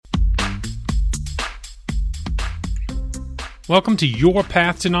Welcome to Your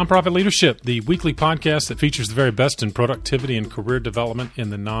Path to Nonprofit Leadership, the weekly podcast that features the very best in productivity and career development in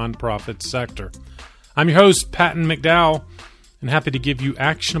the nonprofit sector. I'm your host, Patton McDowell, and happy to give you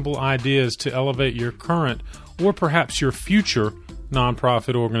actionable ideas to elevate your current or perhaps your future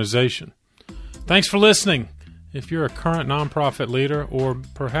nonprofit organization. Thanks for listening. If you're a current nonprofit leader or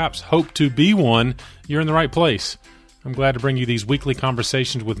perhaps hope to be one, you're in the right place. I'm glad to bring you these weekly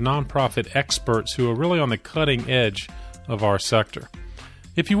conversations with nonprofit experts who are really on the cutting edge of our sector.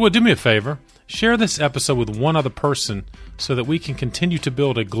 If you would, do me a favor, share this episode with one other person so that we can continue to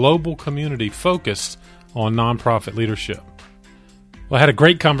build a global community focused on nonprofit leadership. Well, I had a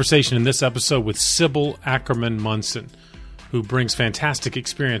great conversation in this episode with Sybil Ackerman Munson, who brings fantastic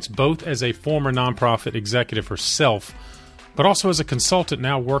experience both as a former nonprofit executive herself, but also as a consultant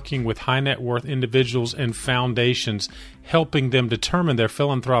now working with high net worth individuals and foundations, helping them determine their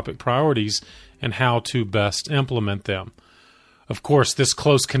philanthropic priorities and how to best implement them. Of course, this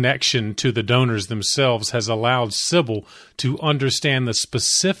close connection to the donors themselves has allowed Sybil to understand the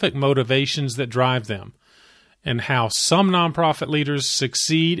specific motivations that drive them and how some nonprofit leaders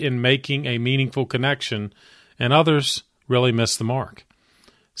succeed in making a meaningful connection and others really miss the mark.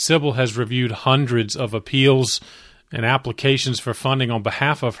 Sybil has reviewed hundreds of appeals and applications for funding on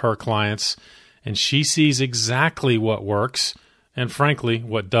behalf of her clients, and she sees exactly what works and, frankly,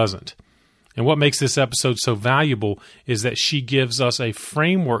 what doesn't. And what makes this episode so valuable is that she gives us a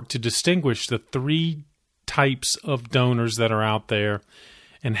framework to distinguish the three types of donors that are out there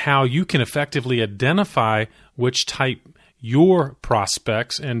and how you can effectively identify which type your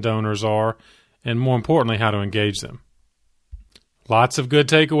prospects and donors are, and more importantly, how to engage them. Lots of good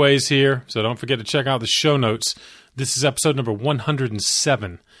takeaways here, so don't forget to check out the show notes. This is episode number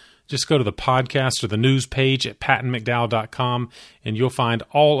 107. Just go to the podcast or the news page at pattonmcdowell.com, and you'll find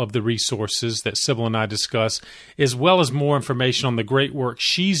all of the resources that Sybil and I discuss, as well as more information on the great work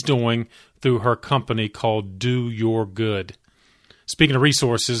she's doing through her company called Do Your Good. Speaking of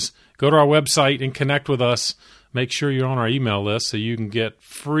resources, go to our website and connect with us. Make sure you're on our email list so you can get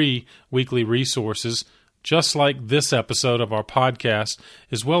free weekly resources, just like this episode of our podcast,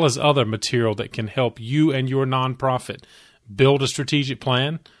 as well as other material that can help you and your nonprofit build a strategic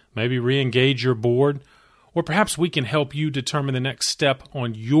plan, maybe re-engage your board, or perhaps we can help you determine the next step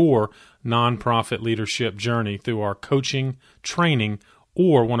on your nonprofit leadership journey through our coaching, training,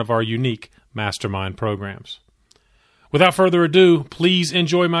 or one of our unique mastermind programs. Without further ado, please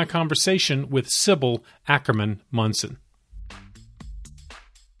enjoy my conversation with Sybil Ackerman Munson.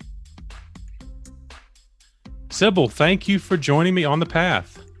 Sybil, thank you for joining me on the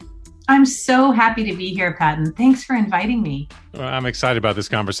path. I'm so happy to be here, Patton. Thanks for inviting me. Well, I'm excited about this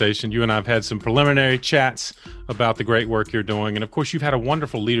conversation. You and I have had some preliminary chats about the great work you're doing. And of course, you've had a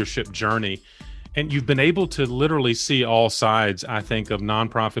wonderful leadership journey. And you've been able to literally see all sides, I think, of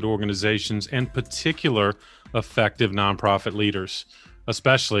nonprofit organizations and particular effective nonprofit leaders,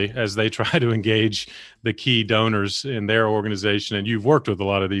 especially as they try to engage the key donors in their organization. And you've worked with a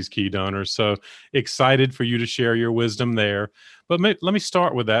lot of these key donors. So excited for you to share your wisdom there. But let me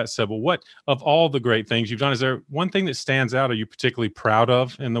start with that, Sybil. What, of all the great things you've done, is there one thing that stands out, are you particularly proud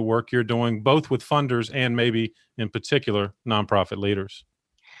of in the work you're doing, both with funders and maybe in particular nonprofit leaders?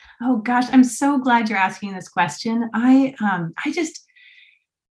 Oh gosh, I'm so glad you're asking this question. The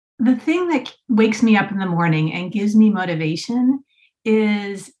thing that wakes me up in the morning and gives me motivation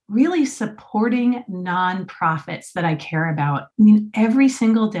is really supporting nonprofits that I care about. I mean, every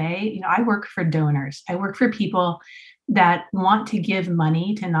single day, I work for donors. I work for people that want to give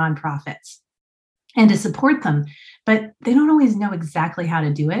money to nonprofits and to support them, but they don't always know exactly how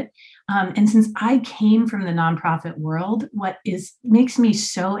to do it. And since I came from the nonprofit world, makes me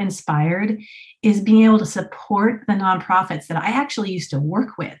so inspired is being able to support the nonprofits that I actually used to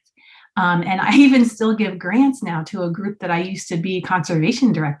work with. And I even still give grants now to a group that I used to be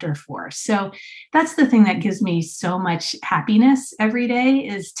conservation director for. So that's the thing that gives me so much happiness every day,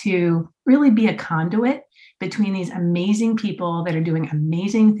 is to really be a conduit between these amazing people that are doing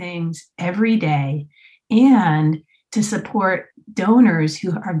amazing things every day and to support donors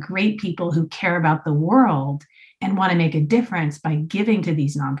who are great people who care about the world and want to make a difference by giving to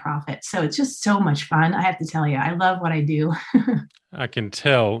these nonprofits. So it's just so much fun. I have to tell you, I love what I do. I can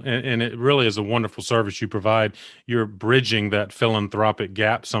tell, and it really is a wonderful service you provide. You're bridging that philanthropic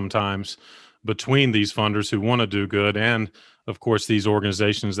gap sometimes between these funders who want to do good and, of course, these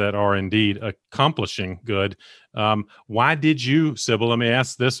organizations that are indeed accomplishing good. Why did you, Sybil, let me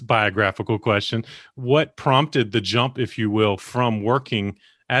ask this biographical question. What prompted the jump, if you will, from working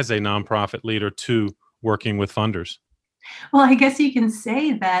as a nonprofit leader to working with funders? Well, I guess you can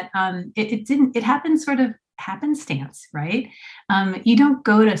say that it happened sort of happenstance, right? You don't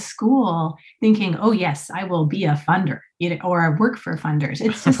go to school thinking, oh, yes, I will be a funder, or work for funders.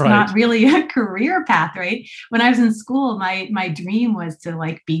 It's just Right. not really a career path, right? When I was in school, my dream was to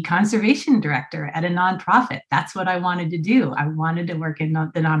like be conservation director at a nonprofit. That's what I wanted to do. I wanted to work in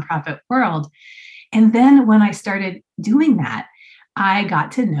the nonprofit world. And then when I started doing that, I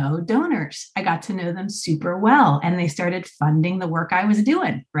got to know donors. I got to know them super well, and they started funding the work I was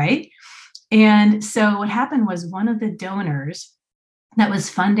doing, right? And so what happened was one of the donors that was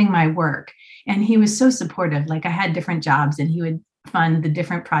funding my work, and he was so supportive. Like, I had different jobs and he would fund the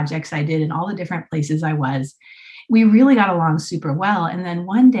different projects I did in all the different places I was. We really got along super well. And then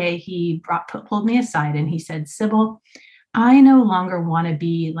one day he pulled me aside and he said, Sybil, I no longer want to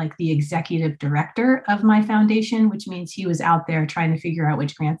be like the executive director of my foundation, which means he was out there trying to figure out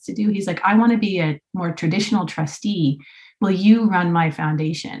which grants to do. He's like, I want to be a more traditional trustee. Will you run my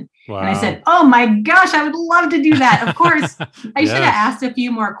foundation? Wow. And I said, oh my gosh, I would love to do that. Of course, I should have asked a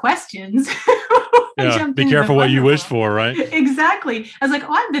few more questions. Yeah, be careful what you wish for, right? Exactly. I was like,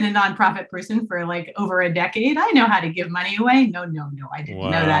 oh, I've been a nonprofit person for like over a decade. I know how to give money away. No, I didn't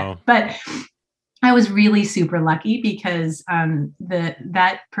know that. But I was really super lucky because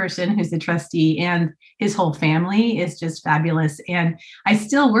that person who's the trustee and his whole family is just fabulous. And I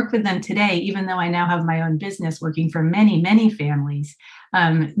still work with them today, even though I now have my own business working for many, many families.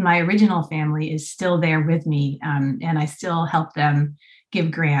 My original family is still there with me, and I still help them give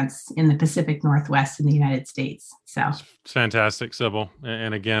grants in the Pacific Northwest in the United States. So it's fantastic, Sybil.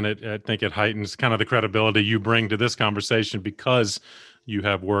 And again, I think it heightens kind of the credibility you bring to this conversation because you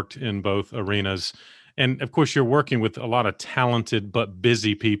have worked in both arenas. And of course, you're working with a lot of talented but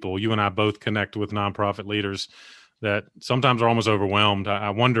busy people. You and I both connect with nonprofit leaders that sometimes are almost overwhelmed.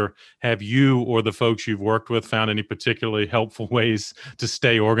 I wonder, have you or the folks you've worked with found any particularly helpful ways to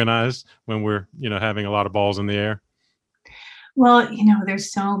stay organized when we're, having a lot of balls in the air? Well,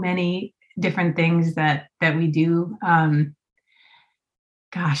 there's so many different things that we do. The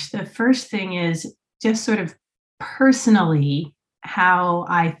first thing is just sort of personally how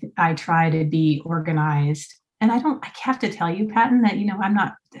I try to be organized. And I have to tell you, Patton, that,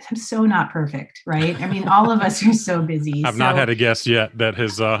 I'm so not perfect, right? I mean, all of us are so busy. I've not had a guest yet that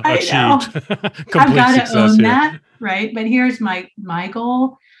has achieved complete I've got success to own here. that, right? But here's my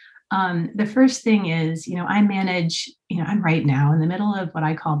goal. The first thing is, I manage, I'm right now in the middle of what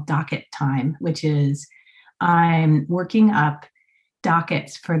I call docket time, which is I'm working up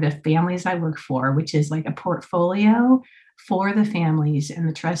dockets for the families I work for, which is like a portfolio for the families and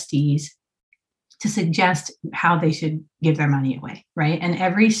the trustees to suggest how they should give their money away, right? And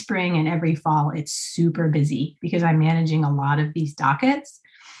every spring and every fall, it's super busy because I'm managing a lot of these dockets.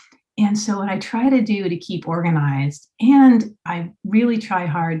 And so what I try to do to keep organized, and I really try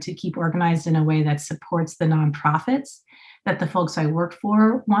hard to keep organized in a way that supports the nonprofits that the folks I work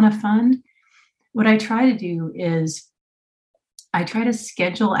for want to fund. What I try to do is I try to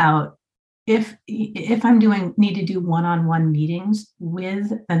schedule out if I'm need to do one-on-one meetings with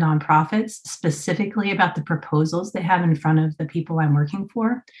the nonprofits specifically about the proposals they have in front of the people I'm working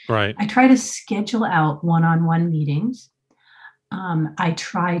for. Right. I try to schedule out one-on-one meetings. I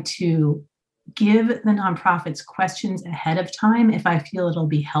try to give the nonprofits questions ahead of time if I feel it'll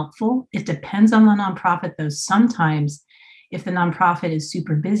be helpful. It depends on the nonprofit, though. Sometimes if the nonprofit is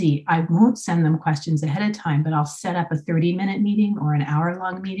super busy, I won't send them questions ahead of time, but I'll set up a 30-minute meeting or an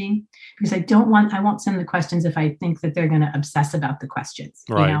hour-long meeting because I won't send the questions if I think that they're going to obsess about the questions.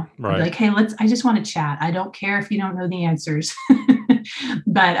 Right. I'll be like, hey, I just want to chat. I don't care if you don't know the answers,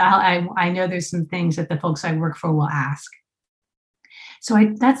 but I know there's some things that the folks I work for will ask.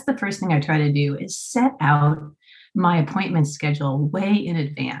 So that's the first thing I try to do is set out my appointment schedule way in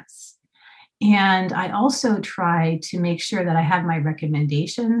advance. And I also try to make sure that I have my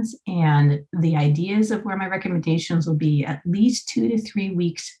recommendations and the ideas of where my recommendations will be at least 2 to 3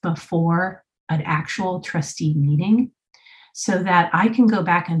 weeks before an actual trustee meeting so that I can go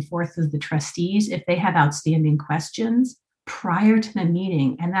back and forth with the trustees if they have outstanding questions prior to the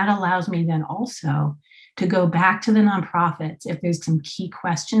meeting. And that allows me then also to go back to the nonprofits if there's some key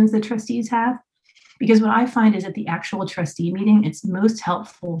questions the trustees have. Because what I find is at the actual trustee meeting, it's most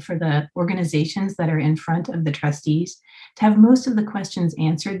helpful for the organizations that are in front of the trustees to have most of the questions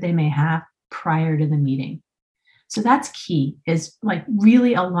answered they may have prior to the meeting. So that's key, is like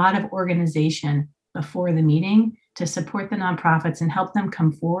really a lot of organization before the meeting to support the nonprofits and help them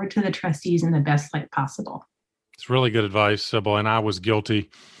come forward to the trustees in the best light possible. It's really good advice, Sybil, and I was guilty.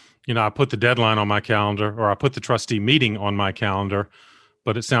 I put the deadline on my calendar, or I put the trustee meeting on my calendar,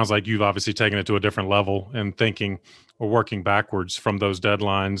 but it sounds like you've obviously taken it to a different level and thinking or working backwards from those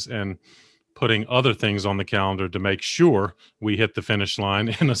deadlines and putting other things on the calendar to make sure we hit the finish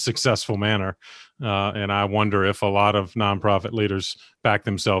line in a successful manner. And I wonder if a lot of nonprofit leaders back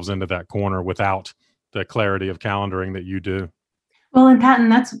themselves into that corner without the clarity of calendaring that you do. Well, and Patton,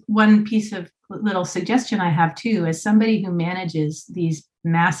 that's one piece of little suggestion I have too, as somebody who manages these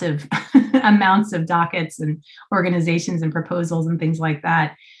massive amounts of dockets and organizations and proposals and things like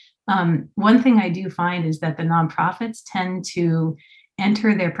that. One thing I do find is that the nonprofits tend to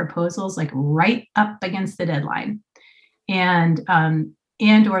enter their proposals like right up against the deadline, and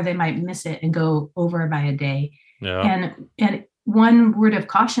or they might miss it and go over by a day. Yeah. And one word of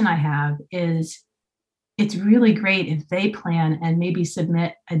caution I have is it's really great if they plan and maybe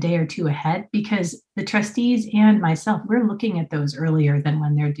submit a day or two ahead, because the trustees and myself, we're looking at those earlier than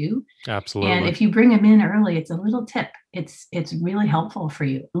when they're due. Absolutely. And if you bring them in early, it's a little tip. It's really helpful for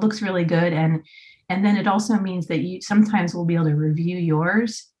you. It looks really good. And then it also means that you sometimes will be able to review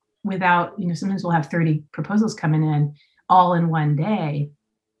yours without, sometimes we'll have 30 proposals coming in all in one day.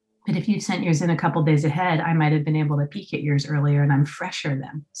 But if you'd sent yours in a couple days ahead, I might have been able to peek at yours earlier, and I'm fresher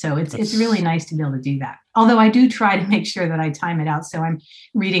then. So it's really nice to be able to do that. Although I do try to make sure that I time it out. So I'm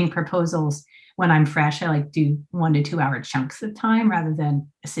reading proposals when I'm fresh. I like do 1 to 2 hour chunks of time rather than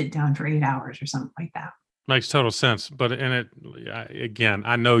sit down for 8 hours or something like that. Makes total sense. But again,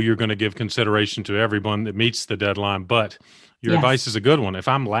 I know you're going to give consideration to everyone that meets the deadline, but your advice is a good one. If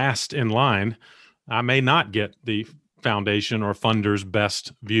I'm last in line, I may not get the foundation or funder's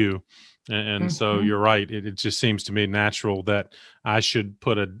best view. And so you're right. It just seems to me natural that I should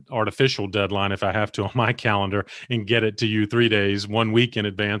put an artificial deadline if I have to on my calendar and get it to you 3 days, 1 week in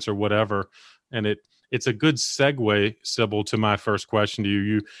advance or whatever. And it's a good segue, Sybil, to my first question to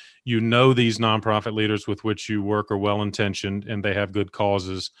you. You know these nonprofit leaders with which you work are well-intentioned and they have good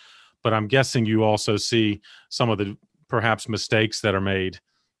causes, but I'm guessing you also see some of the perhaps mistakes that are made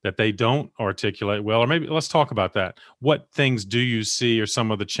that they don't articulate well, or maybe let's talk about that. What things do you see are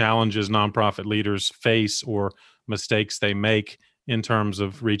some of the challenges nonprofit leaders face or mistakes they make in terms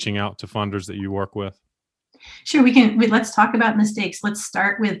of reaching out to funders that you work with? Sure, let's talk about mistakes. Let's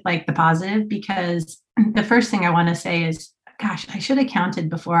start with like the positive, because the first thing I want to say is, gosh, I should have counted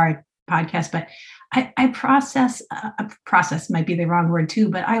before our podcast, but I process might be the wrong word too,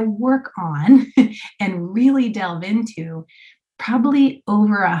 but I work on and really delve into probably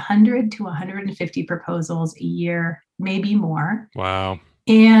over 100 to 150 proposals a year, maybe more. Wow.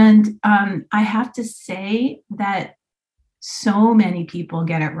 And I have to say that so many people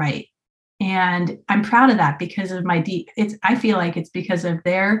get it right. And I'm proud of that because of I feel like it's because of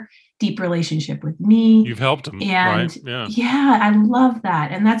their deep relationship with me. You've helped them, and right? Yeah, I love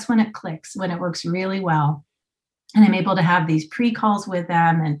that. And that's when it clicks, when it works really well. And I'm able to have these pre-calls with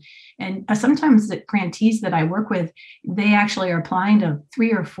them. And sometimes the grantees that I work with, they actually are applying to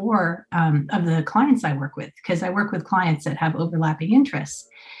 3 or 4 of the clients I work with, because I work with clients that have overlapping interests.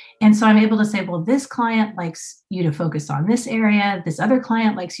 And so I'm able to say, well, this client likes you to focus on this area. This other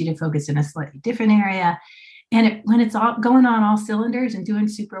client likes you to focus in a slightly different area. And when it's all going on all cylinders and doing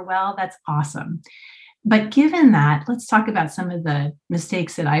super well, that's awesome. But given that, let's talk about some of the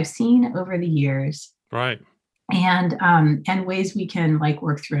mistakes that I've seen over the years. Right. And ways we can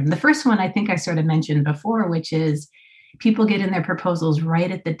work through them. The first one I think I sort of mentioned before, which is people get in their proposals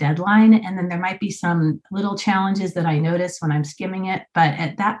right at the deadline, and then there might be some little challenges that I notice when I'm skimming it. But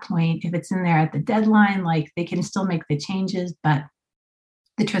at that point, if it's in there at the deadline, they can still make the changes, but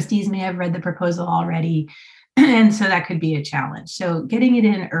the trustees may have read the proposal already. And so that could be a challenge. So getting it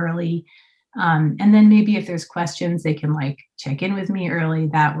in early, and then maybe if there's questions, they can check in with me early.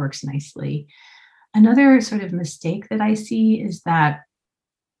 That works nicely. Another sort of mistake that I see is that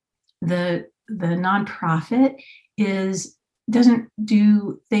the nonprofit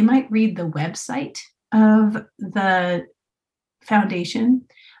they might read the website of the foundation,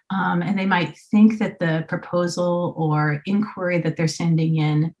 and they might think that the proposal or inquiry that they're sending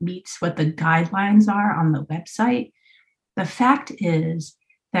in meets what the guidelines are on the website. The fact is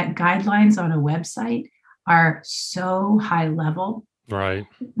that guidelines on a website are so high level, right,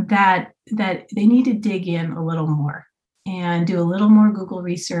 that they need to dig in a little more and do a little more Google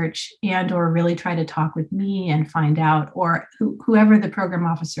research, and or really try to talk with me and find out, or whoever the program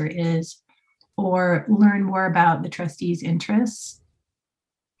officer is, or learn more about the trustees' interests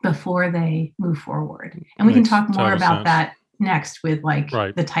before they move forward. And we can talk more about that next with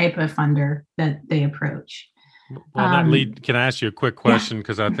the type of funder that they approach. Well, can I ask you a quick question?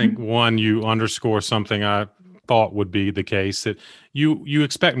 Because I think one, you underscore something I thought would be the case, that you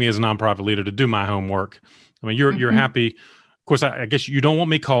expect me as a nonprofit leader to do my homework. I mean, you're happy course, I guess you don't want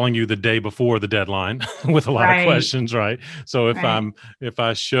me calling you the day before the deadline with a lot of Right. questions, right? So Right. if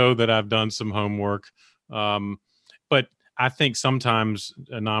I show that I've done some homework, but I think sometimes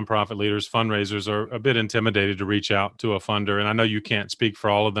nonprofit leaders, fundraisers are a bit intimidated to reach out to a funder. And I know you can't speak for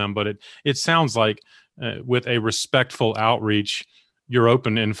all of them, but it sounds like with a respectful outreach, you're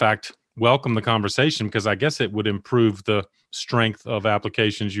open. In fact, welcome the conversation, because I guess it would improve the strength of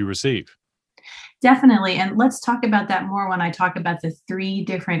applications you receive. Definitely. And let's talk about that more when I talk about the three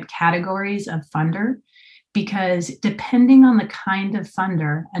different categories of funder, because depending on the kind of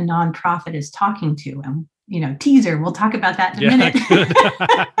funder a nonprofit is talking to, and teaser, we'll talk about that in a minute. Good.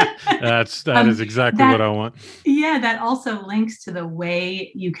 that is exactly what I want. Yeah, that also links to the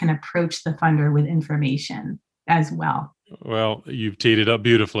way you can approach the funder with information as well. Well, you've teed it up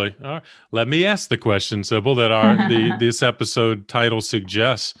beautifully. All right. Let me ask the question, Sybil, that this episode title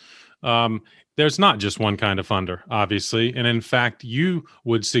suggests. There's not just one kind of funder, obviously. And in fact, you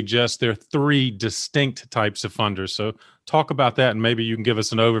would suggest there are three distinct types of funders. So talk about that, and maybe you can give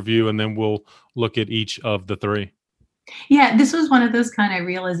us an overview, and then we'll look at each of the three. Yeah, this was one of those kind of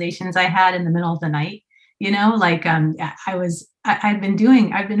realizations I had in the middle of the night.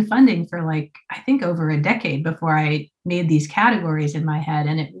 I've been funding for I think over a decade before I made these categories in my head,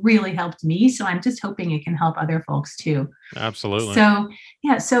 and it really helped me. So I'm just hoping it can help other folks too. Absolutely.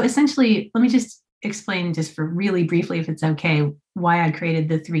 So essentially, let me just explain just for really briefly, if it's okay, why I created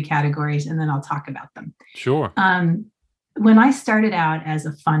the three categories, and then I'll talk about them. Sure. When I started out as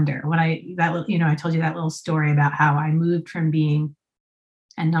a funder, I told you that little story about how I moved from being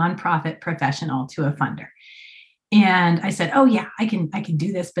a nonprofit professional to a funder. And I said, oh yeah, I can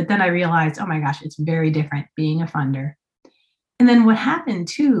do this. But then I realized, oh my gosh, it's very different being a funder. And then what happened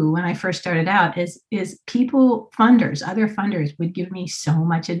too, when I first started out is other funders would give me so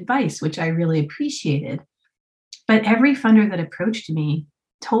much advice, which I really appreciated. But every funder that approached me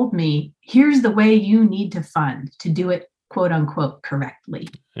told me, here's the way you need to fund to do it, quote unquote, correctly.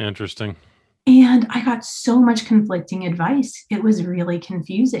 Interesting. And I got so much conflicting advice. It was really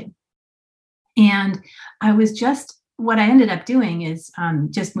confusing. And what I ended up doing is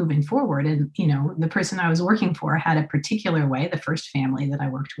just moving forward. And, the person I was working for had a particular way, the first family that I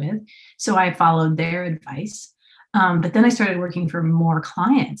worked with. So I followed their advice. But then I started working for more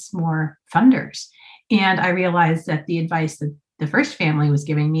clients, more funders. And I realized that the advice that the first family was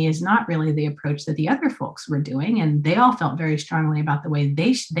giving me is not really the approach that the other folks were doing. And they all felt very strongly about the way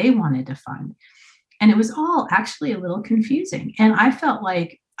they wanted to fund. And it was all actually a little confusing. And I felt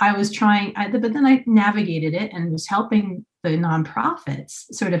like I was but then I navigated it and was helping the nonprofits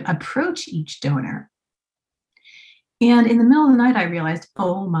sort of approach each donor. And in the middle of the night, I realized,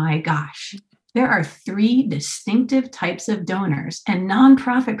 oh my gosh, there are three distinctive types of donors, and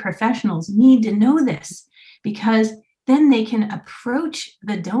nonprofit professionals need to know this, because then they can approach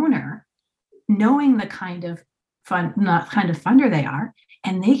the donor knowing the kind of funder they are,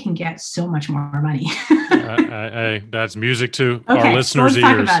 and they can get so much more money. That's music to our listeners' ears.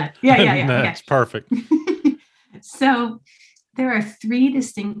 Talk about it. Yeah. That's perfect. So there are three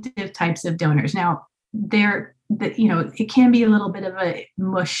distinctive types of donors. Now, it can be a little bit of a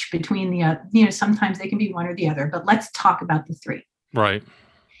mush between sometimes they can be one or the other, but let's talk about the three. Right.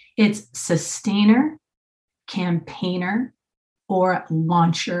 It's sustainer, campaigner, or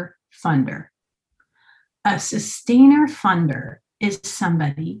launcher funder. A sustainer funder is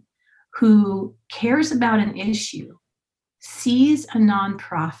somebody who cares about an issue, sees a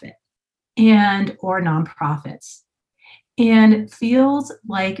nonprofit or nonprofits, and feels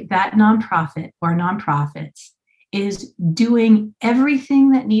like that nonprofit or nonprofits is doing everything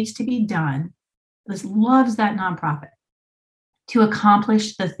that needs to be done, loves that nonprofit to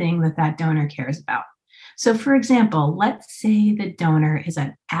accomplish the thing that donor cares about. So for example, let's say the donor is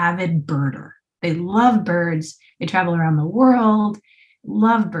an avid birder. They love birds. They travel around the world,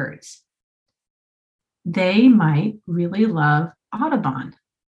 love birds. They might really love Audubon,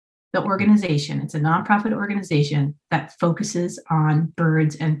 the organization. It's a nonprofit organization that focuses on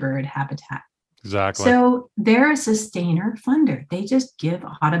birds and bird habitat. Exactly. So they're a sustainer funder. They just give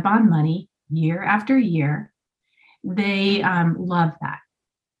Audubon money year after year. They love that.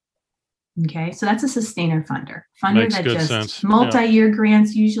 Okay, so that's a sustainer funder. Makes that good just sense. Multi-year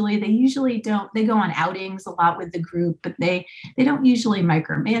grants. They usually don't. They go on outings a lot with the group, but they don't usually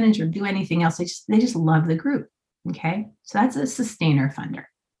micromanage or do anything else. They just love the group. Okay, so that's a sustainer funder.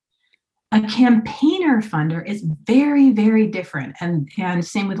 A campaigner funder is very, very different, and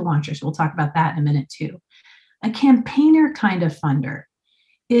same with launchers. We'll talk about that in a minute too. A campaigner kind of funder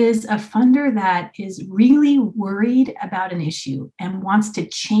is a funder that is really worried about an issue and wants to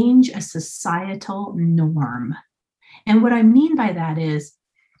change a societal norm. And what I mean by that is,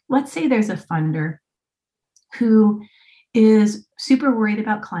 let's say there's a funder who is super worried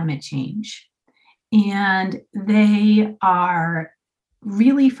about climate change, and they are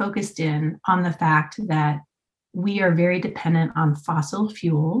really focused in on the fact that we are very dependent on fossil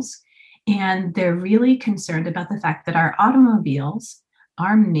fuels. And they're really concerned about the fact that our automobiles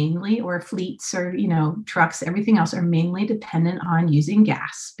are mainly, or fleets, or, trucks, everything else are mainly dependent on using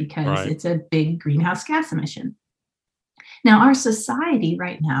gas because it's a big greenhouse gas emission. Now, our society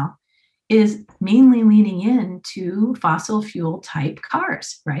right now is mainly leaning into fossil fuel type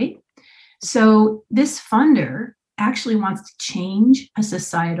cars, right? So this funder actually wants to change a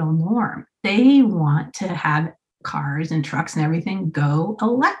societal norm. They want to have cars and trucks and everything go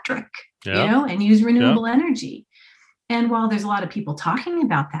electric, and use renewable energy. And while there's a lot of people talking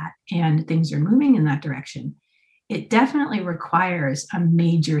about that and things are moving in that direction, it definitely requires a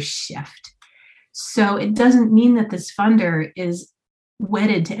major shift. So it doesn't mean that this funder is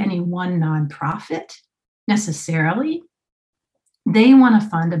wedded to any one nonprofit necessarily. They want to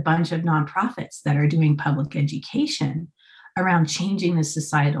fund a bunch of nonprofits that are doing public education around changing the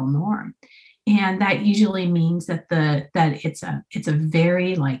societal norm. And that usually means that it's a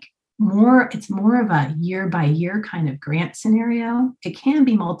very it's more of a year by year kind of grant scenario. It can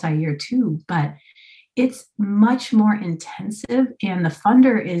be multi-year too, but it's much more intensive, and the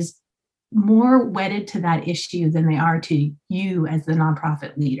funder is more wedded to that issue than they are to you as the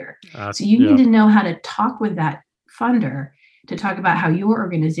nonprofit leader. So you need to know how to talk with that funder to talk about how your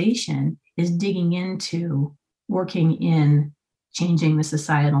organization is digging into working in changing the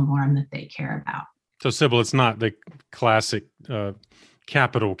societal norm that they care about. So, Sybil, it's not the classic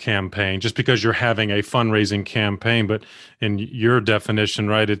capital campaign just because you're having a fundraising campaign, but in your definition,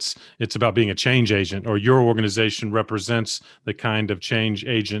 right, it's about being a change agent, or your organization represents the kind of change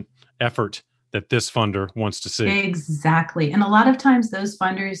agent effort that this funder wants to see. Exactly. And a lot of times those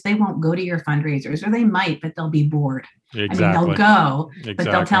funders, they won't go to your fundraisers, or they might, but they'll be bored. Exactly. I mean, they'll go, but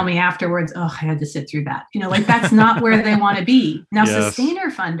they'll tell me afterwards, oh, I had to sit through that. That's not where they want to be. Now,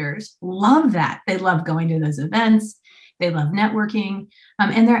 sustainer funders love that. They love going to those events. They love networking.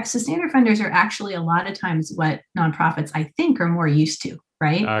 And their sustainer funders are actually a lot of times what nonprofits, I think, are more used to,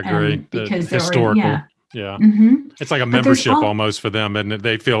 right? I agree. Because they're historical. Yeah. Mm-hmm. It's like a membership almost for them, and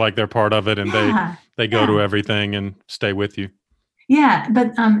they feel like they're part of it, and they go to everything and stay with you. Yeah,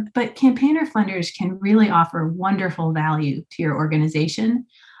 but campaigner funders can really offer wonderful value to your organization.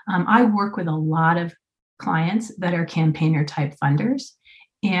 I work with a lot of clients that are campaigner type funders,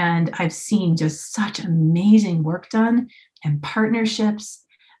 and I've seen just such amazing work done and partnerships.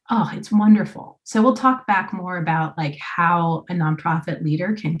 Oh, it's wonderful. So we'll talk back more about how a nonprofit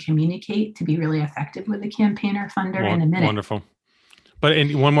leader can communicate to be really effective with a campaigner funder in a minute. Wonderful. But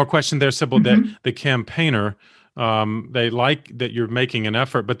one more question there, Sybil, that the campaigner, they like that you're making an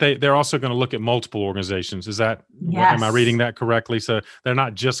effort, but they're also going to look at multiple organizations. Is that, am I reading that correctly? So they're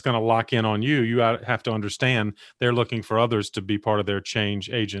not just going to lock in on you. You have to understand they're looking for others to be part of their change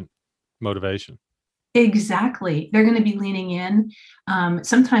agent motivation. Exactly. They're going to be leaning in.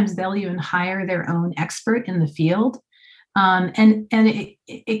 Sometimes they'll even hire their own expert in the field. And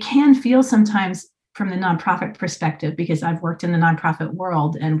it can feel sometimes from the nonprofit perspective, because I've worked in the nonprofit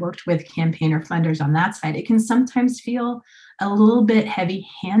world and worked with campaigner funders on that side, it can sometimes feel a little bit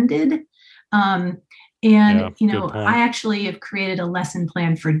heavy-handed. I actually have created a lesson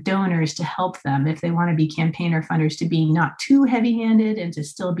plan for donors to help them if they want to be campaigner funders to be not too heavy-handed and to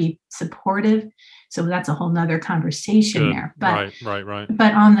still be supportive. So that's a whole nother conversation there. But right.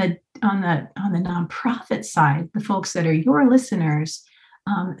 But on the nonprofit side, the folks that are your listeners,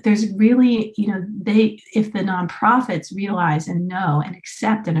 there's really, if the nonprofits realize and know and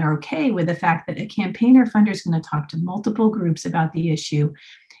accept and are okay with the fact that a campaigner funder is going to talk to multiple groups about the issue,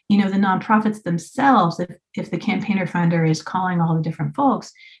 the nonprofits themselves, if the campaigner funder is calling all the different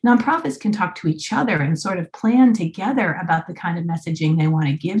folks, nonprofits can talk to each other and sort of plan together about the kind of messaging they want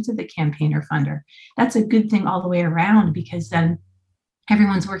to give to the campaigner funder. That's a good thing all the way around, because then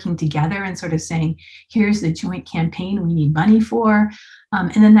everyone's working together and sort of saying, here's the joint campaign we need money for.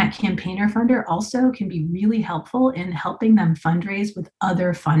 And then that campaigner funder also can be really helpful in helping them fundraise with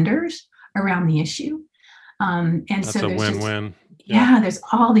other funders around the issue. That's a win-win. There's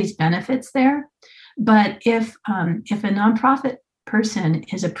all these benefits there. But if a nonprofit person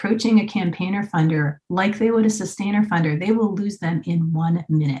is approaching a campaigner funder like they would a sustainer funder, they will lose them in 1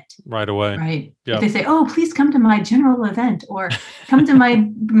 minute. Right away. Right. Yep. If they say, oh, please come to my general event, or come to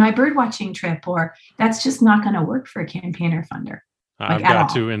my bird watching trip, or that's just not going to work for a campaigner funder. I've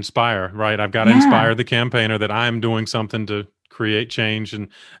got to inspire, right? I've got to inspire the campaigner that I'm doing something to create change. And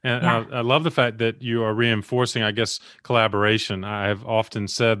Yeah. I love the fact that you are reinforcing, I guess, collaboration. I have often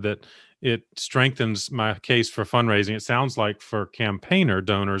said that it strengthens my case for fundraising. It sounds like for campaigner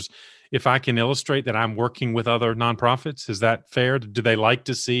donors, if I can illustrate that I'm working with other nonprofits, is that fair? Do they like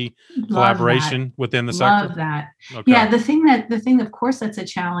to see Love that. collaboration within the sector? Love that. Okay. Yeah, the thing, of course, that's a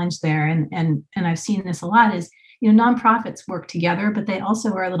challenge there, and I've seen this a lot is, nonprofits work together, but they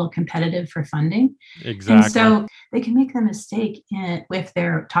also are a little competitive for funding. And Exactly. so they can make the mistake if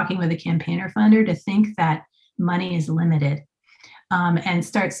they're talking with a campaigner funder to think that money is limited, and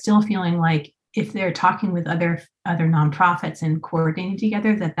start still feeling like if they're talking with other nonprofits and coordinating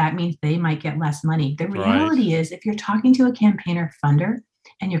together, that means they might get less money. The Right. reality is, if you're talking to a campaigner funder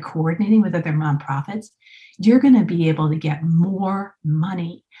and you're coordinating with other nonprofits, you're going to be able to get more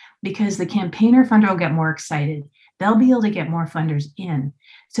money because the campaigner funder will get more excited. They'll be able to get more funders in.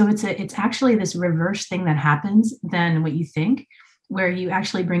 So it's actually this reverse thing that happens than what you think, where you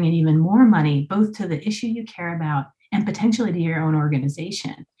actually bring in even more money, both to the issue you care about and potentially to your own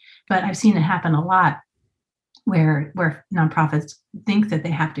organization. But I've seen it happen a lot where nonprofits think that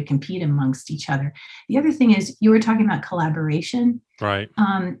they have to compete amongst each other. The other thing is, you were talking about collaboration. Right.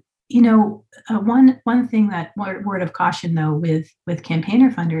 One thing, that word of caution though with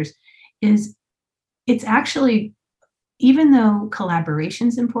campaigner funders is, it's actually, even though collaboration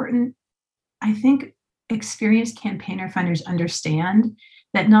is important, I think experienced campaigner funders understand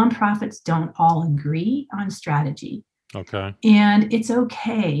that nonprofits don't all agree on strategy. Okay. And it's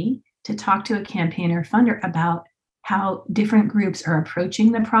okay to talk to a campaigner funder about how different groups are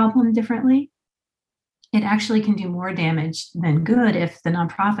approaching the problem differently. It actually can do more damage than good if the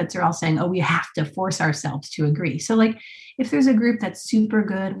nonprofits are all saying, oh, we have to force ourselves to agree. So like, if there's a group that's super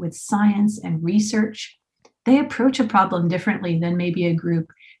good with science and research, they approach a problem differently than maybe a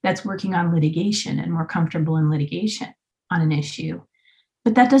group that's working on litigation and more comfortable in litigation on an issue.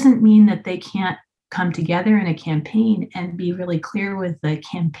 But that doesn't mean that they can't come together in a campaign and be really clear with the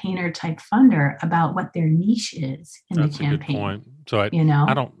campaigner type funder about what their niche is in That's the a good campaign. point. So You know,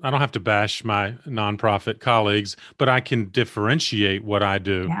 I don't have to bash my nonprofit colleagues, but I can differentiate what I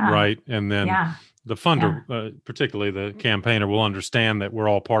do, yeah, right? And then yeah, the yeah. funder, particularly the campaigner, will understand that we're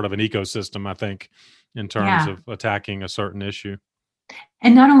all part of an ecosystem, I think, in terms Yeah. of attacking a certain issue.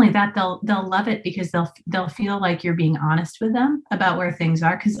 And not only that, they'll love it because they'll feel like you're being honest with them about where things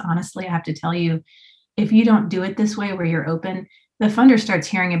are. Because honestly, I have to tell you, if you don't do it this way, where you're open, the funder starts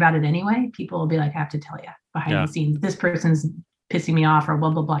hearing about it anyway. People will be like, I have to tell you behind Yeah. the scenes, this person's pissing me off, or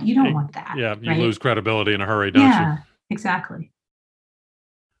blah blah blah. You don't want that. Yeah, you right? lose credibility in a hurry, don't you? Yeah, exactly.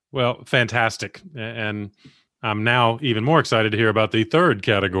 Well, fantastic. And I'm now even more excited to hear about the third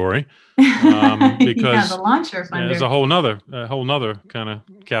category, Yeah, because the launcher there's funder. a whole nother kind of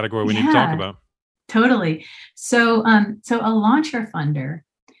category we need to talk Yeah, about. totally. So a launcher funder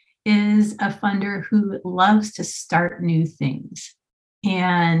is a funder who loves to start new things,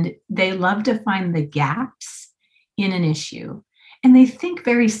 and they love to find the gaps in an issue. And they think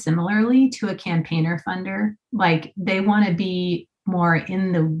very similarly to a campaigner funder. Like, they want to be more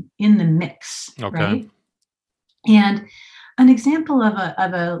in the mix, Okay. right? And an example of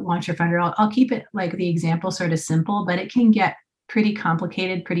a launcher funder, I'll keep it like the example sort of simple, but it can get pretty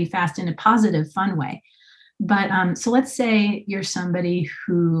complicated pretty fast in a positive, fun way. But so let's say you're somebody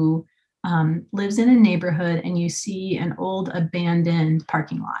who lives in a neighborhood and you see an old abandoned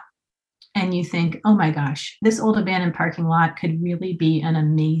parking lot. And you think, oh my gosh, this old abandoned parking lot could really be an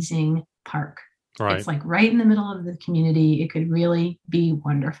amazing park. Right. It's like right in the middle of the community. It could really be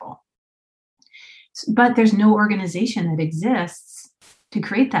wonderful. But there's no organization that exists to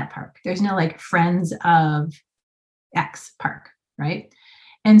create that park. There's no like Friends of X park, right?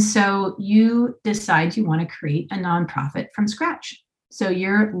 And so you decide you want to create a nonprofit from scratch. So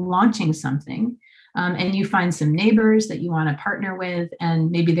you're launching something, and you find some neighbors that you want to partner with.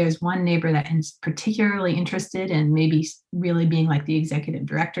 And maybe there's one neighbor that is particularly interested in maybe really being like the executive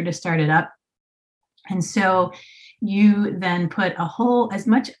director to start it up. And so you then put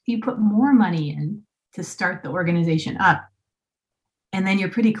you put more money in to start the organization up. And then you're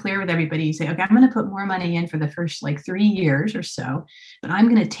pretty clear with everybody. You say, okay, I'm going to put more money in for the first like 3 years or so, but I'm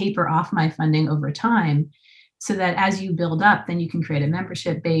going to taper off my funding over time, so that as you build up, then you can create a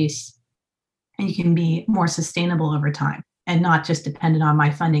membership base and you can be more sustainable over time and not just dependent on my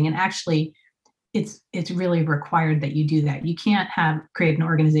funding. And actually, it's really required that you do that. You can't create an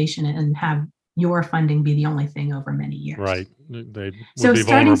organization and have your funding be the only thing over many years. Right. They So would be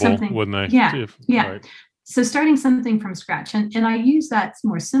starting vulnerable, something- wouldn't they? Yeah, yeah. Right. So starting something from scratch, and I use that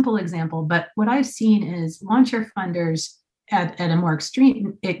more simple example, but what I've seen is launcher funders at a more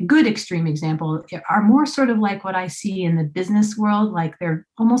extreme, a good extreme example, are more sort of like what I see in the business world. Like they're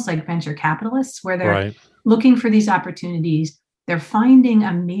almost like venture capitalists, where they're Right. looking for these opportunities. They're finding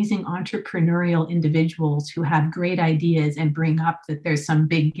amazing entrepreneurial individuals who have great ideas and bring up that there's some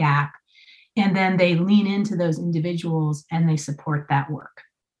big gap. And then they lean into those individuals and they support that work.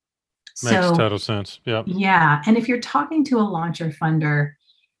 Makes So, total sense. Yep. yeah. And if you're talking to a launcher funder,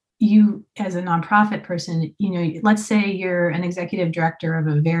 you as a nonprofit person, let's say you're an executive director of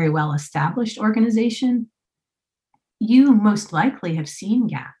a very well established organization, you most likely have seen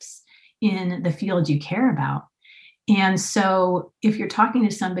gaps in the field you care about. And so if you're talking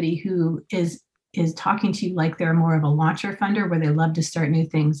to somebody who is talking to you like they're more of a launcher funder where they love to start new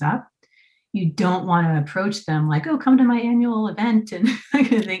things up, you don't want to approach them like, oh, come to my annual event and that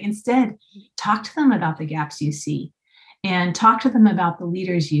kind of thing. Instead, talk to them about the gaps you see and talk to them about the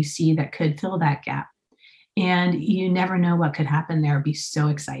leaders you see that could fill that gap. And you never know what could happen there. It'd be so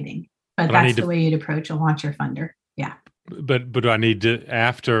exciting. But that's the way you'd approach a launcher funder. Yeah. But do I need to,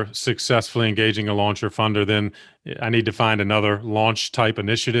 after successfully engaging a launcher funder, then I need to find another launch type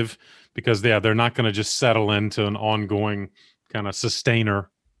initiative? Because they're not going to just settle into an ongoing kind of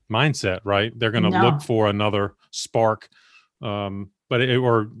sustainer mindset, right? They're going to look for another spark.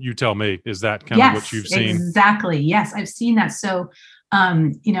 Or you tell me, is that kind of what you've seen? Exactly. Yes, I've seen that. So,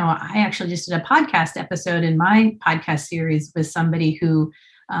 I actually just did a podcast episode in my podcast series with somebody who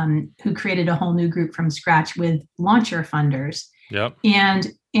created a whole new group from scratch with launcher funders. Yep.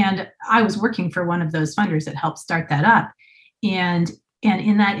 And I was working for one of those funders that helped start that up. And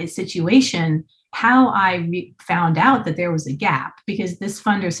in that situation, how I found out that there was a gap, because this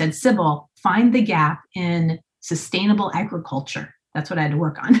funder said, Sybil, find the gap in sustainable agriculture. That's what I had to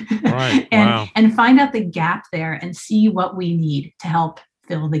work on. Right. and find out the gap there and see what we need to help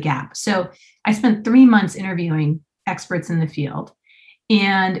fill the gap. So I spent 3 months interviewing experts in the field,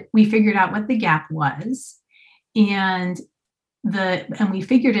 and we figured out what the gap was. And we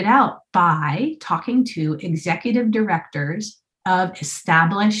figured it out by talking to executive directors of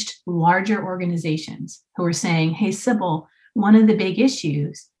established larger organizations who are saying, hey, Sybil, one of the big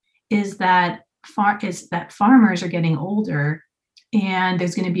issues is that farmers are getting older, and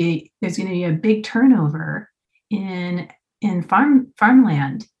there's going to be a big turnover in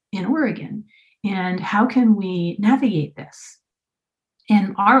farmland in Oregon. And how can we navigate this?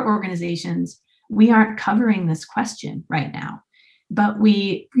 And our organizations, we aren't covering this question right now, but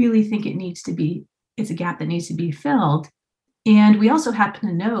we really think it's a gap that needs to be filled. And we also happen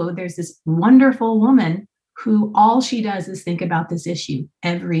to know there's this wonderful woman who all she does is think about this issue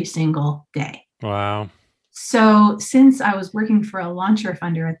every single day. Wow. So since I was working for a launcher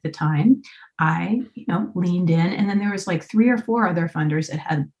funder at the time, I, leaned in, and then there was like 3 or 4 other funders that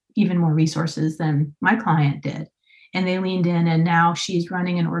had even more resources than my client did. And they leaned in, and now she's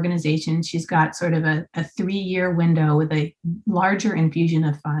running an organization. She's got sort of a 3-year window with a larger infusion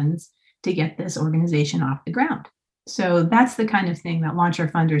of funds to get this organization off the ground. So that's the kind of thing that launcher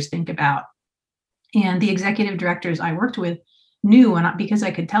funders think about. And the executive directors I worked with knew, and because I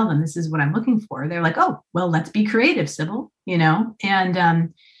could tell them this is what I'm looking for, they're like, oh, well, let's be creative, Sybil,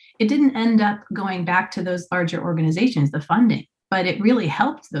 and it didn't end up going back to those larger organizations, the funding, but it really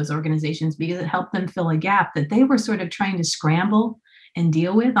helped those organizations because it helped them fill a gap that they were sort of trying to scramble and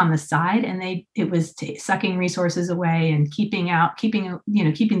deal with on the side. And it was sucking resources away and keeping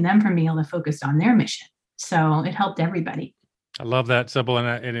them from being able to focus on their mission. So it helped everybody. I love that, Sybil.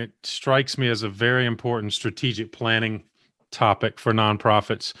 And it strikes me as a very important strategic planning topic for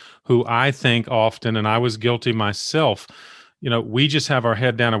nonprofits, who I think often, and I was guilty myself, we just have our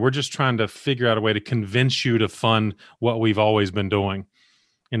head down and we're just trying to figure out a way to convince you to fund what we've always been doing.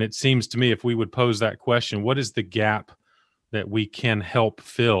 And it seems to me, if we would pose that question, what is the gap that we can help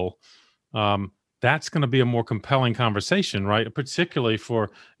fill? That's going to be a more compelling conversation, right? Particularly for,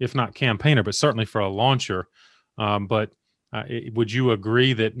 if not campaigner, but certainly for a launcher. Would you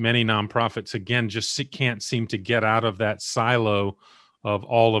agree that many nonprofits, again, just can't seem to get out of that silo of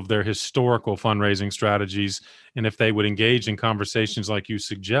all of their historical fundraising strategies? And if they would engage in conversations like you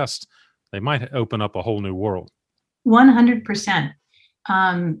suggest, they might open up a whole new world. 100%.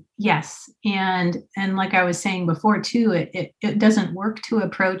 Yes. And like I was saying before too, it doesn't work to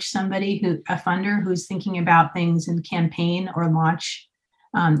approach a funder who's thinking about things in campaign or launch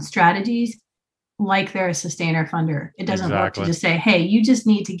strategies like they're a sustainer funder. It doesn't work to just say, hey, you just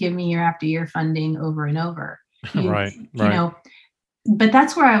need to give me year after year funding over and over. Right. But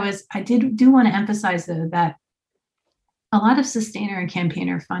that's where I do want to emphasize though, that a lot of sustainer and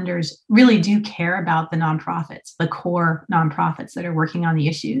campaigner funders really do care about the nonprofits, the core nonprofits that are working on the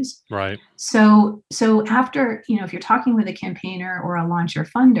issues. Right. So after, if you're talking with a campaigner or a launcher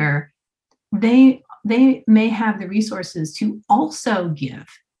funder, they may have the resources to also give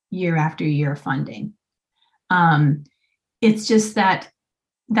year after year funding. It's just that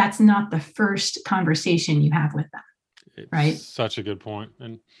that's not the first conversation you have with them, right? Such a good point.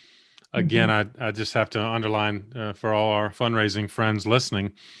 And again, I just have to underline for all our fundraising friends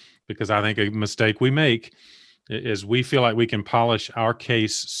listening, because I think a mistake we make is we feel like we can polish our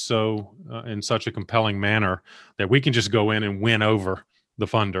case so in such a compelling manner that we can just go in and win over the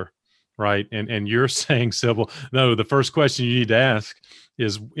funder, right? And you're saying, Sybil, no, the first question you need to ask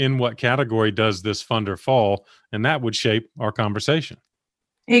is, in what category does this funder fall? And that would shape our conversation.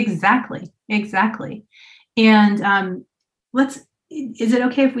 Exactly. And is it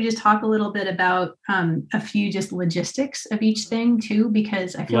okay if we just talk a little bit about a few just logistics of each thing too?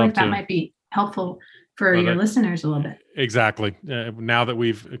 Because I feel like that might be helpful for your listeners a little bit. Exactly. Now that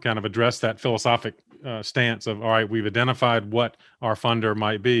we've kind of addressed that philosophic stance of, all right, we've identified what our funder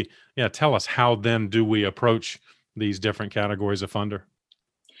might be. Yeah. Tell us, how then do we approach these different categories of funder?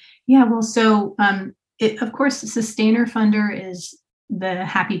 Yeah, well, so of course, sustainer funder is the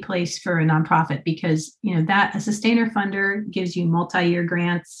happy place for a nonprofit, because that a sustainer funder gives you multi-year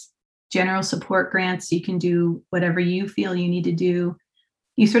grants, general support grants. You can do whatever you feel you need to do.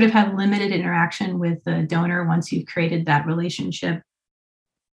 You sort of have limited interaction with the donor once you've created that relationship,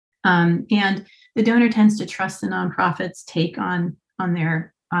 and the donor tends to trust the nonprofit's take on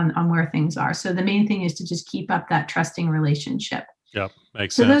where things are. So the main thing is to just keep up that trusting relationship. Yeah,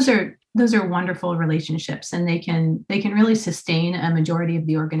 makes sense. So those are wonderful relationships, and they can really sustain a majority of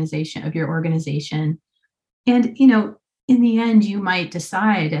your organization. And in the end, you might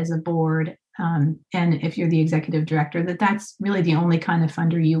decide as a board, and if you're the executive director, that's really the only kind of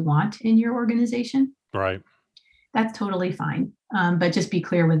funder you want in your organization. Right. That's totally fine. But just be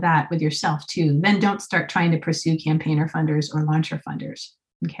clear with that with yourself too. Then don't start trying to pursue campaigner funders or launcher funders.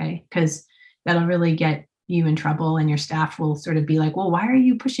 Okay, because that'll really get you in trouble, and your staff will sort of be like, well, why are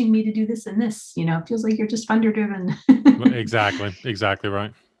you pushing me to do this and this? It feels like you're just funder driven. Exactly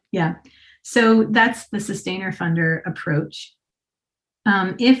right. Yeah. So that's the sustainer funder approach.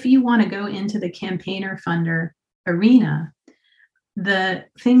 If you want to go into the campaigner funder arena, the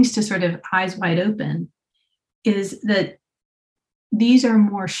things to sort of eyes wide open is that these are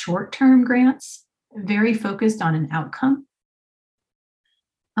more short-term grants, very focused on an outcome.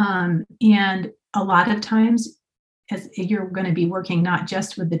 And a lot of times, as you're going to be working not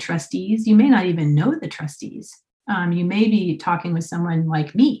just with the trustees, you may not even know the trustees. You may be talking with someone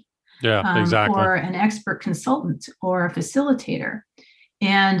like me, exactly, or an expert consultant or a facilitator,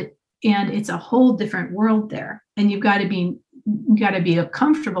 and it's a whole different world there. And you've got to be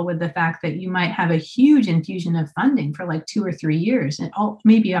comfortable with the fact that you might have a huge infusion of funding for like 2 or 3 years, and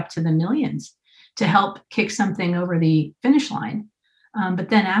maybe up to the millions, to help kick something over the finish line. But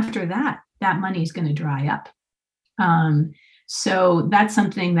then after that money is going to dry up. So that's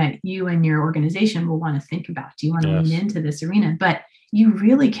something that you and your organization will want to think about. Do you want to lean into this arena? But you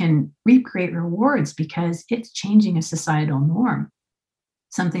really can reap great rewards because it's changing a societal norm,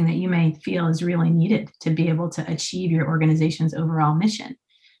 something that you may feel is really needed to be able to achieve your organization's overall mission.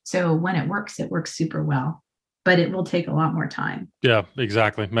 So when it works super well, but it will take a lot more time. Yeah,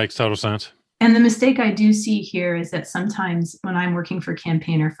 exactly. Makes total sense. And the mistake I do see here is that sometimes when I'm working for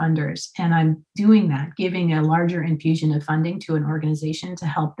campaigner funders and I'm doing that, giving a larger infusion of funding to an organization to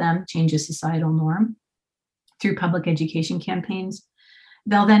help them change a societal norm through public education campaigns,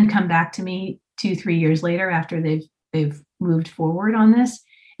 they'll then come back to me 2-3 years later after they've moved forward on this.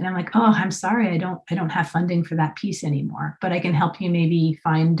 And I'm like, oh, I'm sorry, I don't have funding for that piece anymore, but I can help you maybe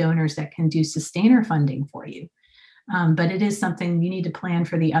find donors that can do sustainer funding for you. But it is something you need to plan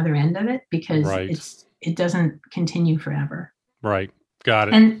for the other end of it, because it doesn't continue forever. Right. Got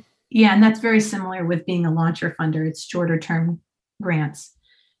it. And that's very similar with being a launcher funder. It's shorter term grants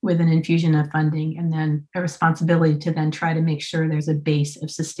with an infusion of funding, and then a responsibility to then try to make sure there's a base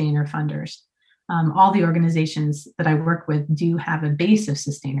of sustainer funders. All the organizations that I work with do have a base of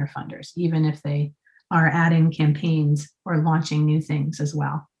sustainer funders, even if they are adding campaigns or launching new things as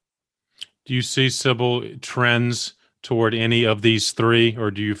well. Do you see, Sybil, trends toward any of these three, or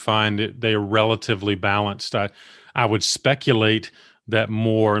do you find that they are relatively balanced? I would speculate that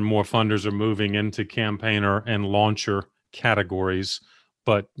more and more funders are moving into campaigner and launcher categories,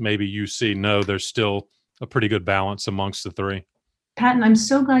 but maybe you see, no, there's still a pretty good balance amongst the three. Patton, I'm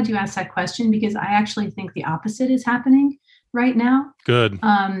so glad you asked that question, because I actually think the opposite is happening. right now. Good.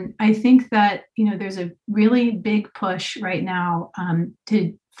 I think that, there's a really big push right now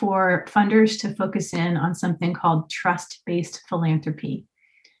for funders to focus in on something called trust-based philanthropy.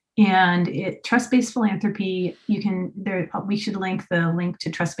 And trust-based philanthropy, we should link the link to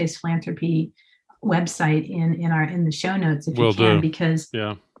trust-based philanthropy website in the show notes if you can, because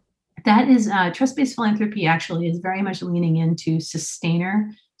that is trust-based philanthropy actually is very much leaning into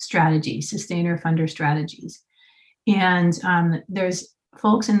sustainer funder strategies. And there's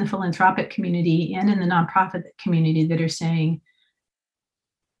folks in the philanthropic community and in the nonprofit community that are saying,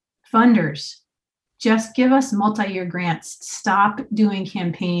 funders, just give us multi-year grants. Stop doing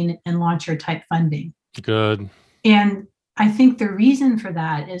campaign and launcher type funding. Good. And I think the reason for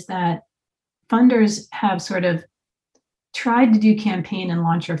that is that funders have sort of tried to do campaign and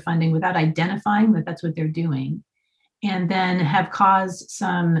launcher funding without identifying that that's what they're doing, and then have caused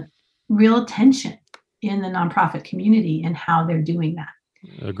some real tension in the nonprofit community and how they're doing that.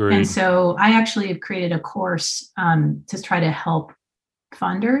 Agreed. And so I actually have created a course to try to help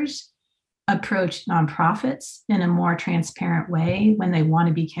funders approach nonprofits in a more transparent way when they want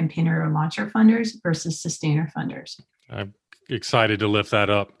to be campaigner or launcher funders versus sustainer funders. I'm excited to lift that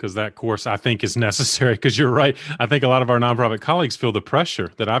up because that course I think is necessary, because you're right. I think a lot of our nonprofit colleagues feel the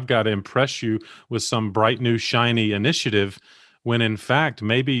pressure that I've got to impress you with some bright, new, shiny initiative, when in fact,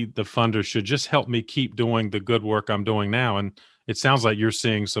 maybe the funders should just help me keep doing the good work I'm doing now. And it sounds like you're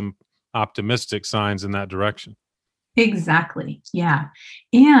seeing some optimistic signs in that direction. Exactly. Yeah.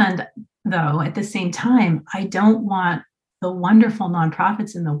 And though at the same time, I don't want the wonderful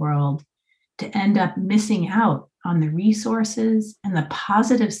nonprofits in the world to end up missing out on the resources and the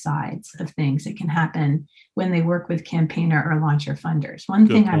positive sides of things that can happen when they work with campaigner or launcher funders. One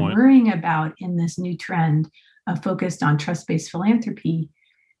thing I'm worrying about in this new trend of focused on trust-based philanthropy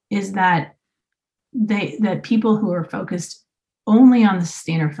is that that people who are focused only on the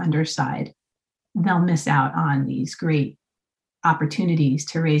sustainer funder side, they'll miss out on these great opportunities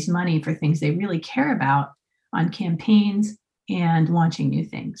to raise money for things they really care about on campaigns and launching new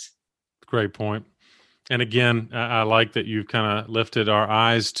things. Great point. And again, I like that you've kind of lifted our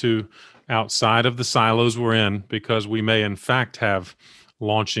eyes to outside of the silos we're in, because we may in fact have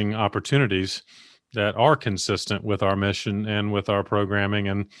launching opportunities that are consistent with our mission and with our programming,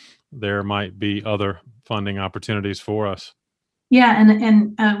 and there might be other funding opportunities for us. Yeah,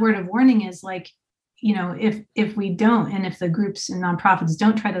 and a word of warning is if we don't, and if the groups and nonprofits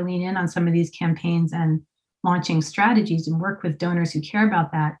don't try to lean in on some of these campaigns and launching strategies and work with donors who care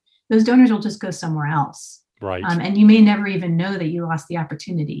about that, those donors will just go somewhere else. Right. And you may never even know that you lost the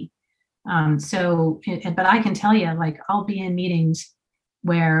opportunity. But I can tell you, I'll be in meetings